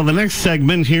The next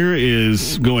segment here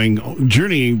is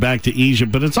journeying back to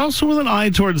Egypt, but it's also with an eye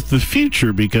towards the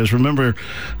future because remember,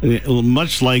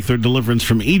 much like their deliverance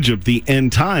from Egypt, the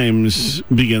end times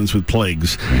begins with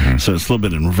plagues. So it's a little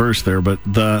bit in reverse there, but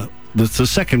it's the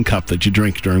second cup that you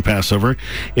drink during Passover.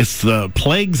 It's the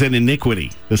plagues and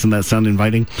iniquity. Doesn't that sound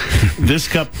inviting? This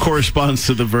cup corresponds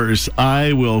to the verse,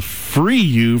 I will free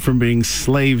you from being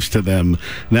slaves to them.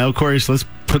 Now, of course, let's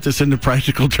put this into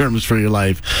practical terms for your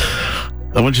life.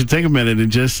 I want you to take a minute and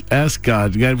just ask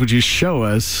God, would you show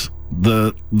us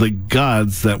the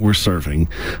gods that we're serving,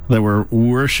 that we're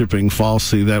worshiping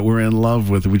falsely, that we're in love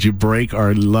with? Would you break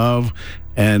our love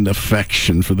and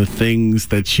affection for the things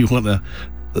that you want to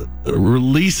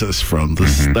release us from,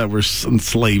 that we're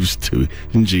slaves to,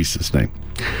 in Jesus' name?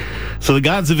 So the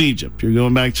gods of Egypt, you're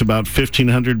going back to about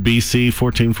 1500 BC,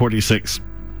 1446.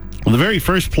 The very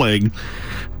first plague,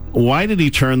 why did he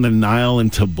turn the Nile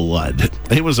into blood?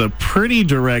 It was a pretty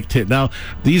direct hit. Now,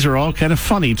 these are all kind of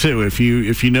funny, too. If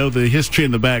you know the history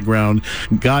and the background,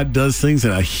 God does things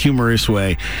in a humorous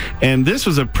way. And this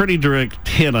was a pretty direct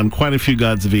hit on quite a few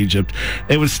gods of Egypt.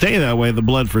 It would stay that way, the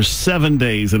blood, for 7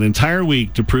 days, an entire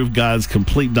week, to prove God's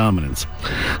complete dominance.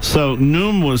 So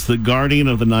Num was the guardian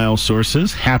of the Nile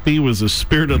sources. Happy was the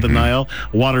spirit of the Nile,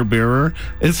 water bearer.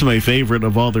 It's my favorite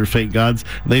of all their fake gods.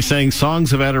 They sang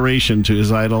songs of adoration to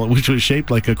his idol, which was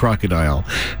shaped like a crocodile.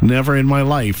 Never in my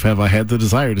life have I had the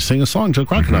desire to sing a song to a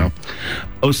crocodile.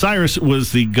 Osiris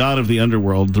was the god of the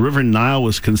underworld. The river Nile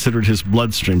was considered his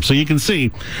bloodstream. So you can see,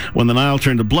 when the Nile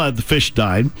turned to blood, the fish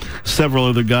died. Several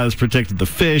other gods protected the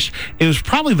fish. It was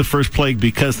probably the first plague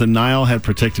because the Nile had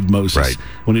protected Moses.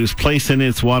 When he was placed in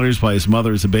its waters by his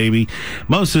mother as a baby,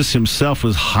 Moses himself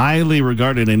was highly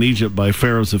regarded in Egypt by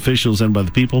Pharaoh's officials and by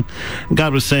the people.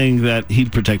 God was saying that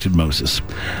he'd protected Moses,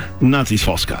 not these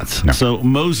false gods. No. So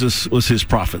Moses was his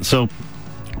prophet. So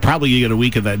probably you get a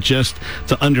week of that just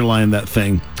to underline that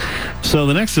thing. So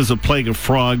the next is a plague of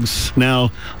frogs.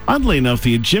 Now, oddly enough,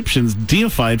 the Egyptians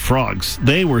deified frogs.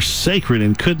 They were sacred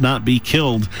and could not be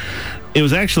killed. It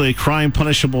was actually a crime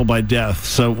punishable by death.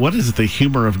 So what is the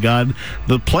humor of God?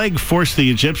 The plague forced the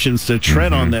Egyptians to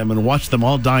tread on them and watch them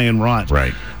all die and rot.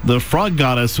 The frog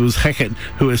goddess was Heket,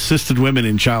 who assisted women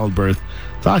in childbirth.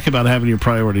 Talk about having your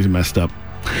priorities messed up.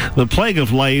 The plague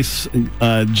of lice,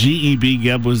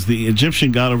 Geb, was the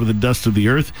Egyptian god over the dust of the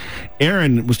earth.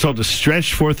 Aaron was told to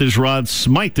stretch forth his rod,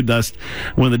 smite the dust,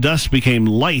 when the dust became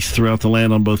lice throughout the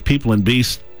land on both people and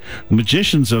beasts. The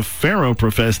magicians of Pharaoh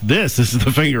professed this is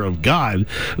the finger of God.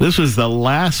 This was the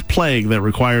last plague that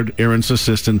required Aaron's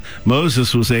assistance.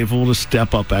 Moses was able to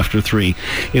step up after 3.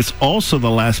 It's also the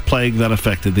last plague that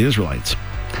affected the Israelites.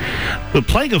 The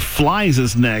plague of flies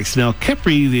is next. Now,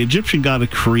 Khepri, the Egyptian god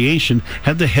of creation,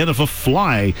 had the head of a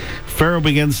fly. Pharaoh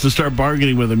begins to start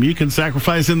bargaining with him. You can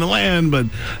sacrifice in the land, but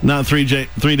not 3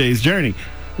 days' journey.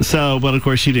 But of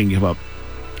course, she didn't give up.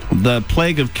 The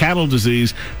plague of cattle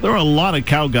disease. There were a lot of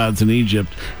cow gods in Egypt.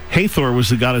 Hathor was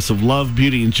the goddess of love,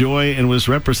 beauty, and joy, and was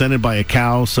represented by a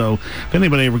cow. So if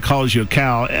anybody ever calls you a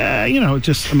cow,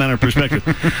 just a matter of perspective.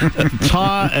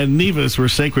 Ta and Nevis were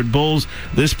sacred bulls.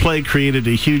 This plague created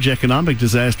a huge economic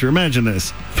disaster. Imagine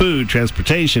this. Food,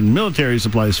 transportation, military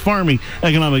supplies, farming,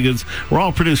 economic goods were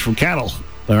all produced from cattle.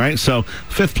 All right, so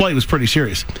fifth plague was pretty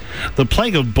serious. The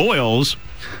plague of boils.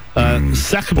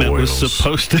 Sekhmet was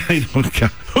supposed to...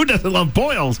 Who doesn't love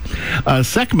boils?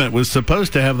 Sekhmet was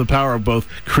supposed to have the power of both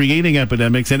creating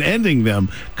epidemics and ending them.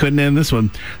 Couldn't end this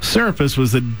one. Serapis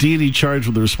was the deity charged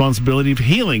with the responsibility of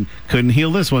healing. Couldn't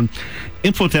heal this one.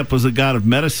 Imhotep was the god of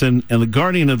medicine and the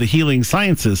guardian of the healing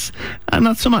sciences.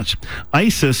 Not so much.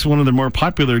 Isis, one of the more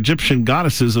popular Egyptian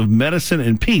goddesses of medicine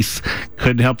and peace.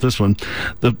 Couldn't help this one.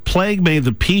 The plague made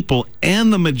the people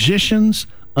and the magicians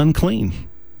unclean.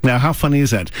 Now, how funny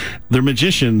is that? The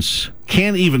magicians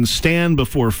can't even stand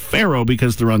before Pharaoh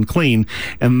because they're unclean,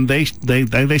 and they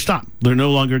stop. They're no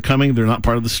longer coming. They're not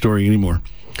part of the story anymore.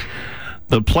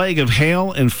 The plague of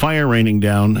hail and fire raining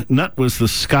down. Nut was the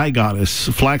sky goddess.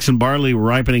 Flax and barley were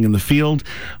ripening in the field,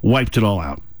 wiped it all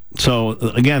out. So,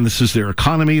 again, this is their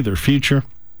economy, their future.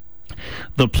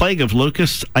 The plague of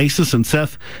locusts. Isis and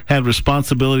Seth had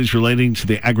responsibilities relating to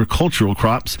the agricultural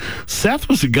crops. Seth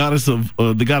was the goddess of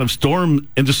the god of storm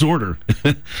and disorder.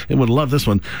 It would love this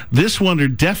one. This wonder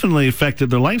definitely affected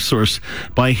their life source.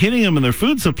 By hitting them in their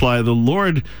food supply, the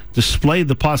Lord displayed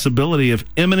the possibility of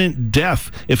imminent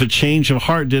death if a change of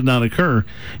heart did not occur.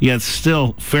 Yet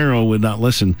still, Pharaoh would not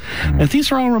listen. And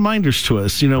these are all reminders to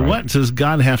us. What does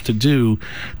God have to do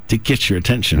to get your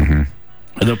attention?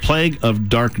 The plague of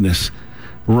darkness.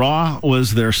 Ra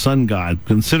was their sun god,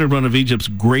 considered one of Egypt's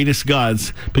greatest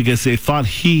gods because they thought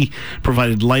he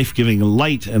provided life-giving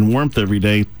light and warmth every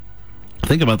day.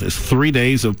 Think about this, 3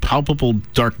 days of palpable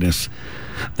darkness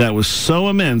that was so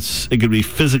immense it could be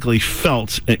physically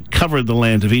felt. It covered the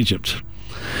land of Egypt.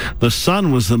 The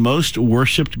sun was the most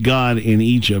worshipped god in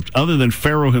Egypt. Other than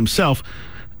Pharaoh himself,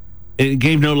 it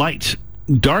gave no light.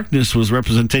 Darkness was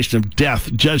representation of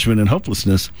death, judgment, and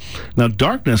hopelessness. Now,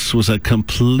 darkness was a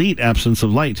complete absence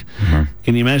of light.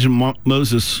 Can you imagine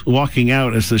Moses walking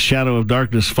out as the shadow of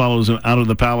darkness follows him out of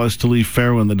the palace to leave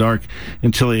Pharaoh in the dark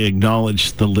until he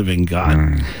acknowledged the living God?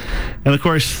 And, of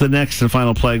course, the next and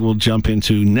final plague we'll jump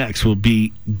into next will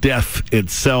be death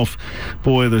itself.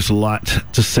 Boy, there's a lot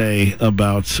to say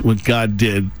about what God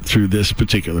did through this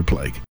particular plague.